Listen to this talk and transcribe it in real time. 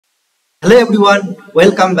Hello everyone,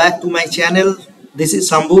 welcome back to my channel. This is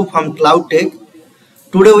Sambhu from Cloud Tech.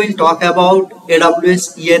 Today we'll talk about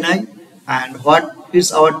AWS ENI and what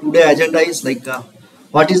is our today agenda is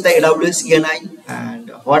what is the AWS ENI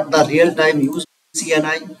and what the real-time use of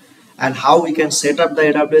ENI and how we can set up the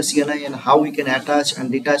AWS ENI and how we can attach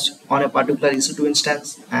and detach on a particular EC2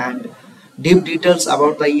 instance and deep details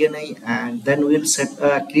about the ENI, and then we'll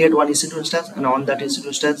create one EC2 instance, and on that EC2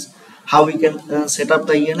 instance how we can set up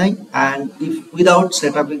the ENI, and if without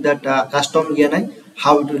setting that custom ENI,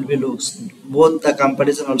 how it will be looks. Both the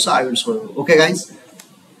comparison also I will show you. Okay guys,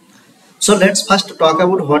 so let's first talk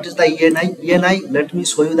about what is the ENI. ENI, let me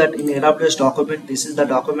show you that in AWS document. This is the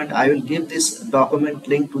document. I will give this document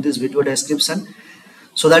link to this video description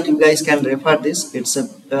so that you guys can refer this. It's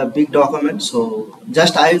a big document, so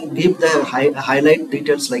just I will give the highlight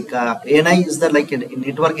details. ENI is the a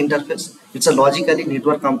network interface. It's a logically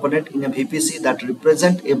network component in a VPC that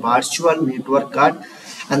represent a virtual network card,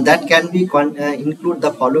 and that can be include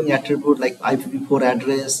the following attribute like IPv4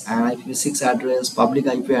 address and IPv6 address, public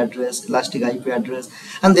IP address, elastic IP address,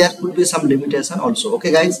 and there could be some limitation also.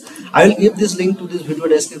 Okay guys, I will give this link to this video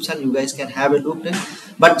description. You guys can have a look at,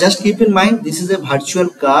 but just keep in mind this is a virtual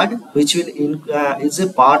card which will is a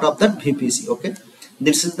part of that VPC. Okay,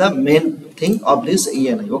 this is the main thing of this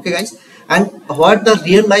ENI. Okay guys, and what the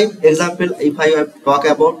real life example, if I talk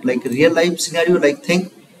about like real life scenario, like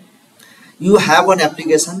think you have one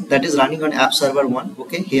application that is running on app server 1.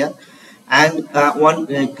 Okay, here, and one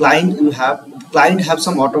client, you have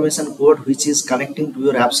some automation code which is connecting to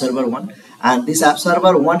your app server 1, and this app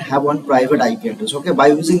server 1 have one private IP address. Okay, by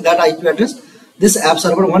using that IP address this app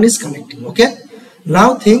server 1 is connecting. Okay,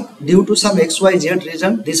 now think due to some XYZ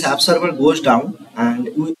reason this app server goes down, and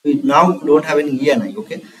now you don't have any ENI.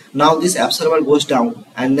 Okay, now this app server goes down,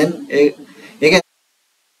 and then again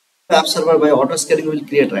app server by auto scaling will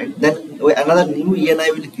create, right? Then another new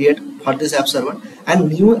ENI will create for this app server, and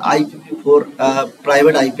new IPv4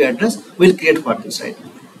 private IP address will create for this, right?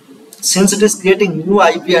 Since it is creating new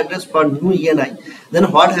IP address for new ENI,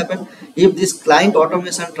 then what happens if this client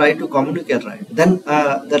automation try to communicate, right? Then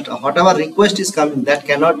that whatever request is coming, that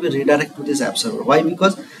cannot be redirected to this app server. Why?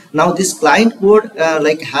 Because now this client code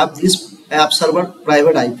have this app server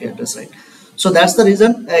private IP address, right? So that's the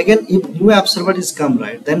reason, again, if new app server is come,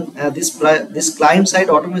 right, then this client side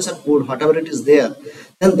automation code, whatever it is there,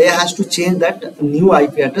 then they has to change that new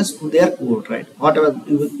IP address to their code, right? Whatever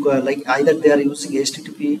like either they are using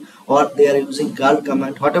HTTP or they are using curl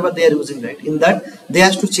command, whatever they are using, right? In that they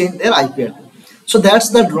has to change their IP address. So that's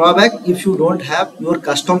the drawback if you don't have your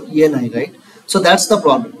custom ENI, right? So that's the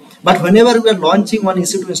problem. But whenever we are launching one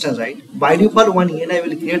EC2 instance, right, by default one ENI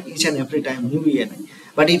will create each and every time new ENI.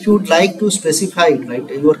 But if you would like to specify it, right,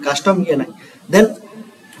 your custom ENI, then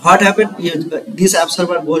what happened if this app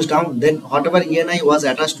server goes down, then whatever ENI was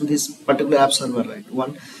attached to this particular app server, right,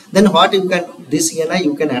 one, then what you can, this ENI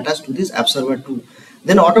you can attach to this app server 2.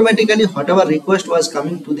 Then automatically whatever request was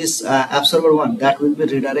coming to this app server 1, that will be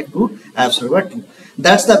redirected to app server 2.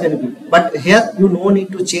 That's the benefit. But here you no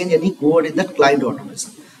need to change any code in that client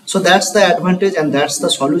automation. So that's the advantage and that's the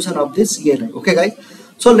solution of this ENI. Okay guys,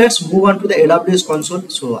 so let's move on to the AWS console.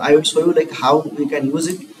 So I will show you like how we can use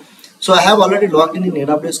it. So I have already logged in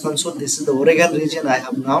AWS console. This is the Oregon region I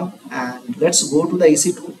have now, and let's go to the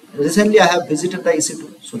EC2. Recently I have visited the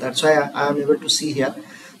EC2, so that's why I am able to see here.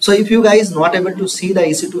 So if you guys not able to see the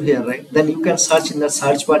EC2 here, right, then you can search in the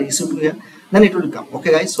search bar EC2 here, then it will come.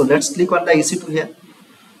 Okay guys, so let's click on the EC2 here.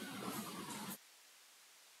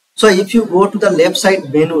 So if you go to the left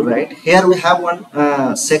side menu, right, here we have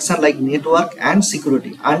one section like network and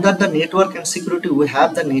security. Under the network and security we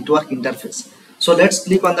have the network interface. So let's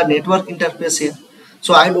click on the network interface here.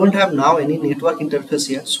 So I don't have now any network interface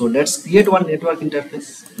here, so let's create one network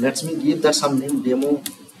interface. Let me give that some name, demo.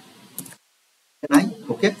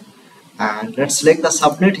 Okay, and let's select the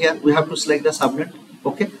subnet here. We have to select the subnet.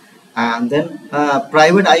 Okay, and then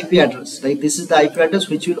private IP address, like this is the IP address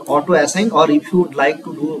which will auto assign, or if you would like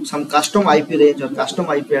to do some custom IP range or custom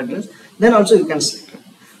IP address, then also you can select it.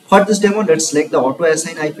 For this demo, let's select the auto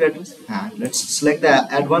assign IP address, and let's select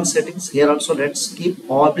the advanced settings. Here also let's keep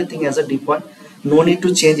everything as a default, no need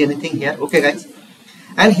to change anything here. Okay guys,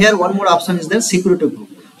 and here one more option is the security group.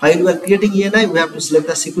 While we are creating ENI, we have to select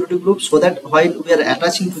the security group, so that while we are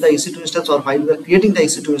attaching to the EC2 instance or while we are creating the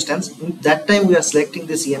EC2 instance, in that time we are selecting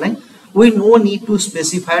this ENI, we no need to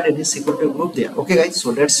specify any security group there. Okay guys, so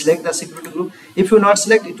let's select the security group. If you not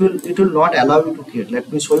select, it will not allow you to create.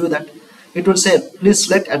 Let me show you that. It will say please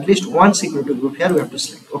select at least one security group. Here we have to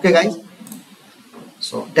select. Okay guys,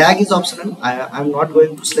 so tag is optional. I'm not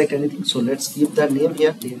going to select anything, so let's give the name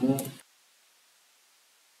here, demo.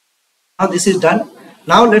 Now this is done.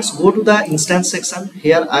 Now let's go to the instance section.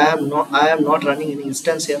 Here I am not running any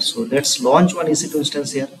instance here. So let's launch one EC2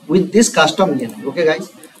 instance here with this custom ENI. Okay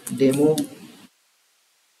guys, demo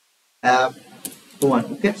app 1,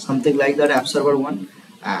 okay, something like that, app server 1,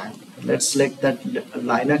 and let's select that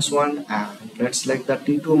Linux one, and let's select the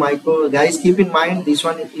T2 micro. Guys, keep in mind this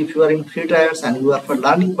one, if you are in free trials and you are for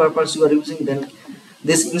learning purpose you are using, then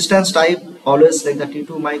this instance type always select the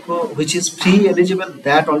T2 micro, which is free eligible,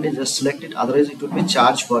 that only just select it, otherwise it will be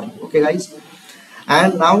charged for you. Okay guys,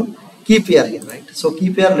 and now key pair here, right? So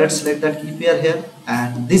key pair, let's select that key pair here,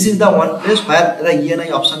 and this is the one place where the ENI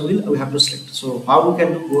option we have to select. So how we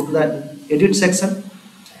can do, go to the edit section,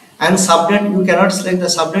 and subnet, you cannot select the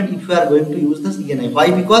subnet if you are going to use this ENI. Why?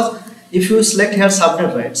 Because if you select here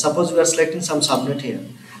subnet, right, suppose you are selecting some subnet here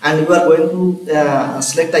and you are going to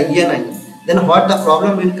select the ENI, then what the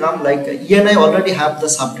problem will come, like ENI already have the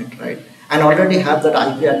subnet, right, and already have that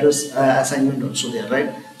IP address assignment also there,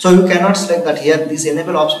 right? So you cannot select that here, this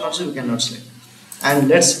enable option also you cannot select. And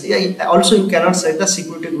let's also you cannot select the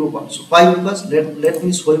security group also. Why? Because let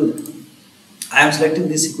me show you that. I am selecting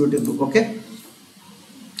this security group, okay,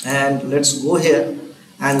 and let's go here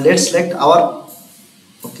and let's select our,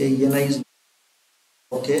 okay, ENI is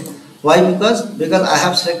okay. Why? Because I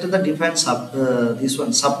have selected the different this one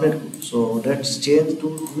subnet group. So let's change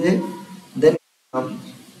to today, then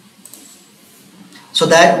so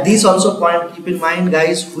that these also point, keep in mind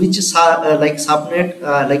guys, which like subnet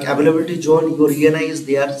like availability zone your ENI is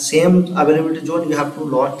there, same availability zone you have to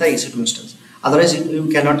launch the EC2 instance, otherwise you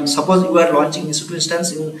cannot. Suppose you are launching EC2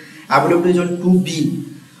 instance in availability zone 2B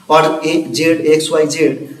or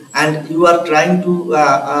XYZ, and you are trying to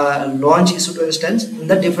launch EC2 instance in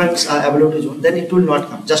the different availability zone, then it will not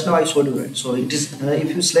come. Just now I showed you, right? So it is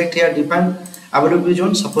if you select here different availability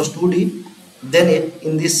zone, suppose 2D, then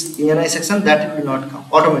in this ENI section that will not come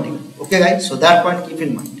automatically. Okay guys, so that point keep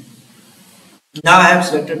in mind. Now I have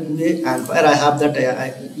selected 2A, and where I have that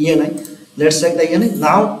ENI, let's select the ENI.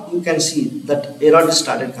 Now you can see that error is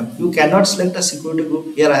started coming. You cannot select the security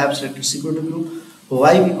group. Here I have selected security group.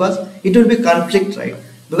 Why? Because it will be conflict, right?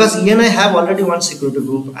 Because ENI have already one security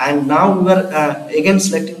group, and now we are again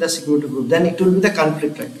selecting the security group, then it will be the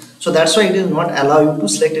conflict, right? So that's why it is not allow you to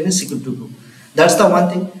select any security group. That's the one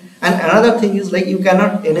thing. And another thing is, like, you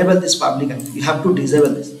cannot enable this public IP. You have to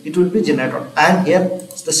disable this. It will be generated. And here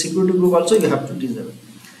the security group also you have to disable.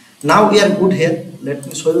 Now we are good here. Let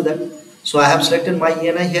me show you that. So I have selected my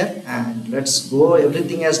ENI here, and let's go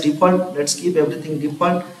everything as default. Let's keep everything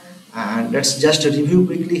default, and let's just review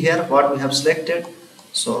quickly here what we have selected.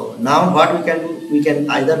 So now what we can do, we can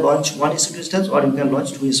either launch one EC2 instance or you can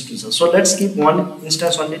launch two EC2 instances. So let's keep one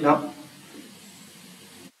instance only now.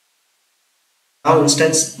 Now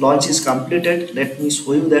instance launch is completed. Let me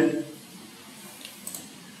show you that.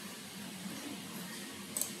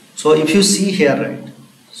 So if you see here, right,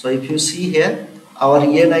 so if you see here, our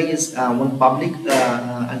ENI is one public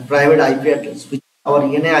and private IP address, which our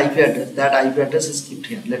ENI IP address, that IP address is kept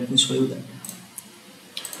here. Let me show you that.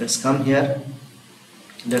 Let's come here.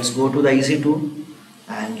 Let's go to the EC2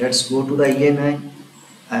 and let's go to the ENI,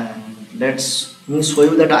 and let's me show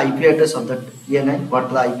you that IP address of that ENI.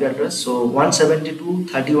 What the IP address? So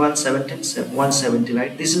 172.31.17.170,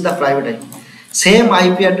 right? This is the private IP. Same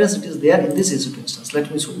IP address it is there in this EC2 instance.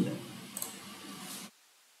 Let me show you that.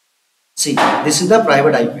 See, this is the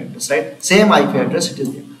private IP address, right? Same IP address it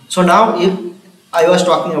is there. So now if I was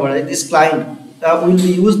talking about it, this client will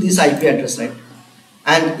use this IP address, right?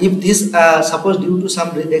 And if this suppose due to some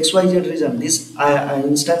XYZ reason this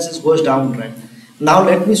instances goes down, right? Now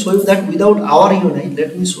let me show you that without our ENI.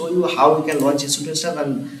 Let me show you how we can launch EC2 instance,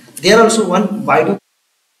 and there also one byte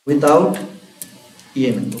without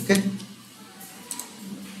ENI. Okay.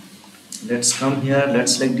 Let's come here.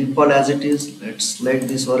 Let's select default as it is. Let's select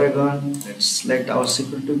this Oregon. Let's select our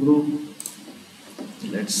security group.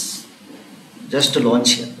 Let's just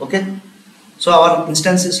launch here. Okay. So our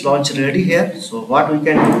instance is launched ready here. So what we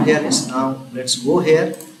can do here is, now let's go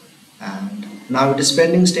here, and now it is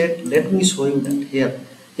pending state. Let me show you that here.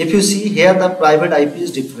 If you see here, the private IP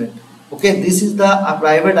is different. Okay, this is the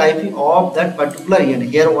private IP of that particular ENI.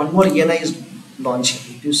 Here one more ENI is launched.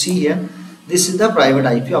 If you see here, this is the private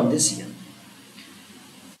IP of this ENI.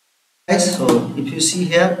 Guys, so if you see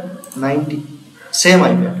here, 90 same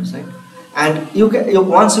IP address, right? And you can,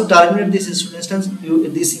 once you terminate this instance,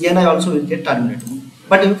 this ENI also will get terminated.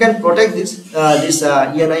 But you can protect this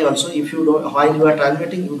ENI also. If you don't, while you are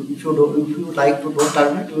terminating, if you like to don't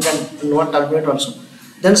terminate, you can not terminate also.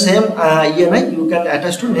 Then same ENI you can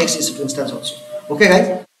attach to next EC2 instance also. Okay,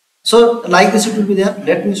 guys. So like this it will be there.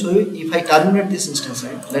 Let me show you. If I terminate this instance,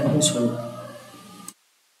 right? Let me show you.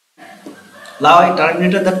 Now I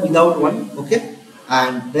terminated that without one, okay,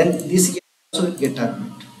 and then this also will get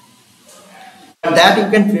terminated. And that you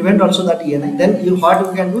can prevent also that ENI. Then you what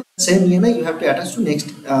you can do, same ENI you have to attach to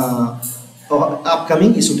next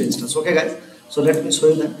upcoming issued instance. Okay guys, so let me show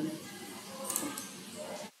you that.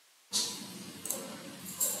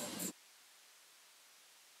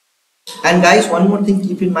 And guys, one more thing,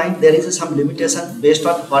 keep in mind there is some limitation based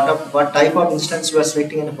on what type of instance you are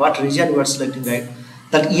selecting and what region you are selecting, right?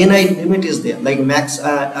 That ENI limit is there, like max.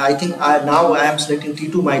 I think now I am selecting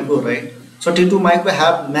T2 micro, right? So T2 micro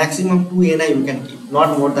have maximum 2 ENI you can keep,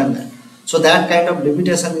 not more than that. So that kind of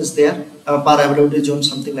limitation is there per availability zone,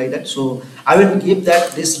 something like that. So I will give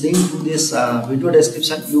that this link to this video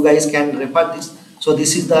description. You guys can refer this. So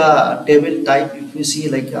this is the table type. If you see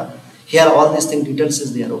like here all these thing details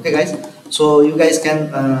is there. Okay guys, so you guys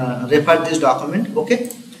can refer this document. Okay,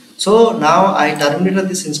 so now I terminated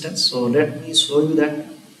this instance. So let me show you that.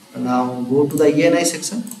 Now go to the ENI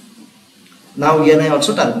section. Now ENI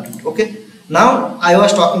also terminated. Okay, now I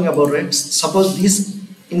was talking about, right, suppose this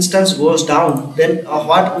instance goes down, then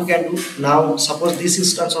what we can do. Now suppose this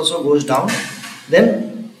instance also goes down,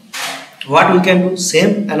 then what we can do,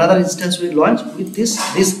 same another instance we launch with this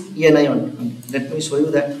ENI on. Let me show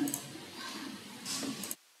you that.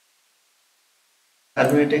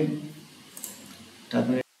 Terminating,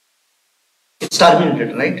 it's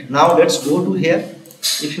terminated, right? Now let's go to here.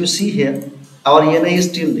 If you see here, our ENI is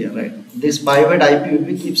still there, right? This private IP will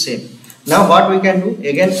be keep same. Now what we can do,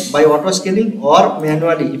 again by auto scaling or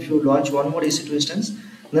manually, if you launch one more EC2 instance,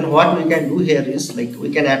 then what we can do here is like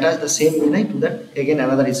we can attach the same ENI to that again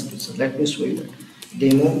another EC2 instance. Let me show you that.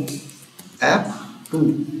 Demo app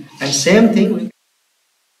 2, and same thing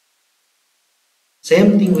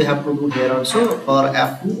we have to do here also for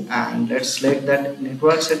app 2, and let's select that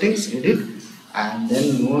network settings, edit, and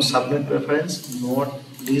then no subnet preference, no,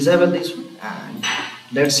 disable this one, and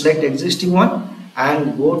let's select existing one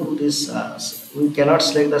and go to this. We cannot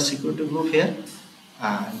select the security group here,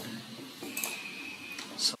 and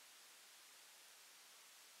so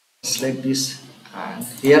select this, and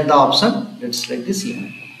here the option, let's select this here.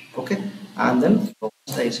 Okay, and then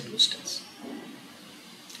focus the EC2 instance.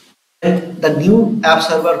 And the new app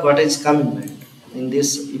server what is coming, right, in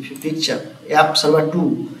this, if you picture app server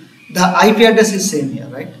 2, the IP address is same here,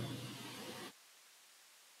 right?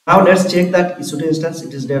 Now let's check that EC2 instance,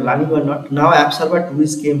 it is there running or not. Now app server 2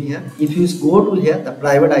 is came here. If you go to here, the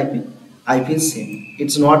private IP is same,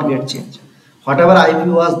 it's not get changed. Whatever IP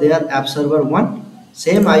was there app server 1,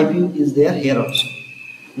 same IP is there here also.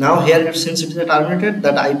 Now here, since it is terminated,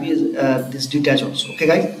 that IP is this detach also. Okay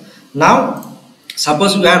guys, now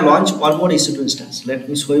suppose we have launched one more EC2 instance. Let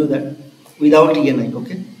me show you that without ENI.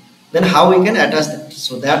 Okay, then how we can attach that.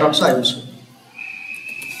 So that also I will show you.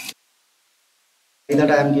 That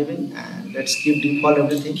I am giving, and let's keep default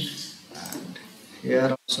everything, and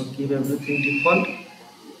here also keep everything default.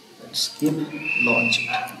 Let's keep launch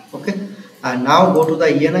it. Okay, and now go to the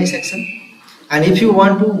ENI section, and if you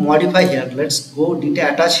want to modify here, let's go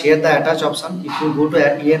attach here, the attach option. If you go to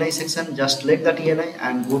ENI section, just select that ENI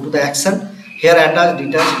and go to the action. Here attach,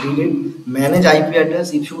 detach, delete, manage IP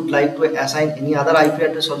address. If you would like to assign any other IP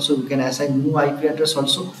address also, you can assign new IP address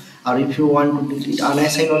also, or if you want to delete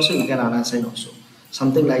unassign also, you can unassign also,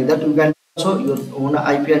 something like that. You can also your own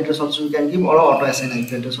IP address also you can give, or auto assign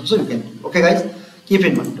IP address also you can give. Okay guys, keep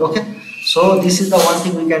in mind. Okay, so this is the one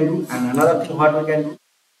thing we can do, and another thing what we can do.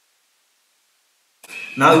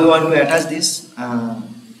 Now you want to attach this.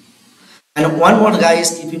 And one more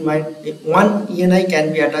guys, keep in mind, one ENI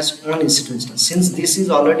can be attached on EC2 instance. Since this is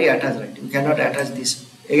already attached, right, you cannot attach this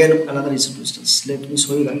again another EC2 instance. Let me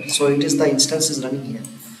show you that. So it is the instance is running here.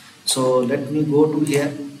 So let me go to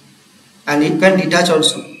here, and you can detach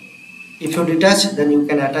also. If you detach, then you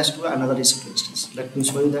can attach to another EC2 instance. Let me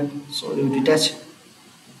show you that. So you detach,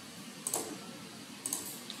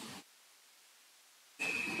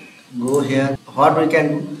 go here. What we can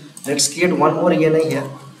do, let's create one more ENI here.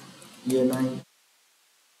 ENI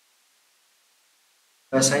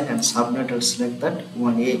assign and subnet, and select that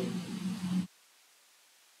 1A.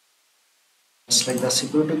 Select the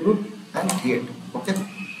security group and create. Okay.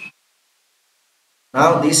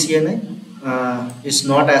 Now this ENI is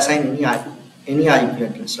not assigned any IP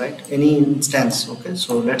address, right? Any instance. Okay.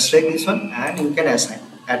 So let's select this one, and you can assign,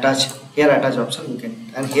 attach here, attach option you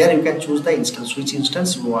can, and here you can choose the instance, which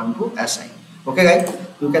instance you want to assign. Okay guys,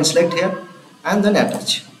 you can select here and then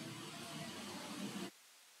attach.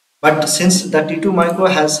 But since the T2 micro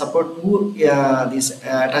has support to this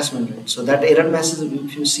attachment, right? So that error message,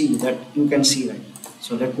 if you see that, you can see, right?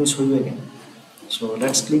 So let me show you again. So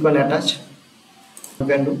let's click on attach. You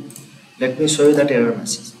can do, let me show you that error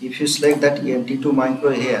message. If you select that T2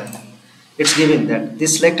 micro here, it's giving that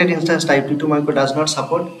this selected instance type T2 micro does not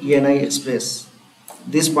support ENI Express.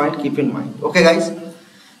 This point keep in mind. Okay guys,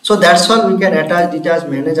 so that's all. We can attach, detach,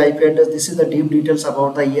 manage IP address. This is the deep details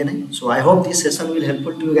about the ENI. So I hope this session will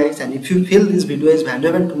helpful to you guys, and if you feel this video is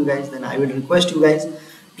valuable to you guys, then I will request you guys,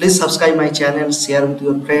 please subscribe my channel, share with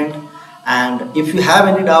your friend, and if you have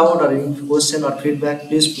any doubt or any question or feedback,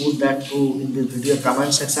 please put that in this video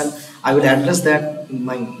comment section. I will address that in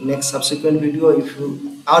my next subsequent video. If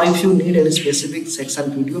you need any specific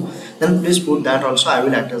section video, then please put that also. I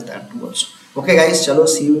will address that too also. Okay guys, chalo,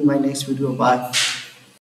 see you in my next video. Bye.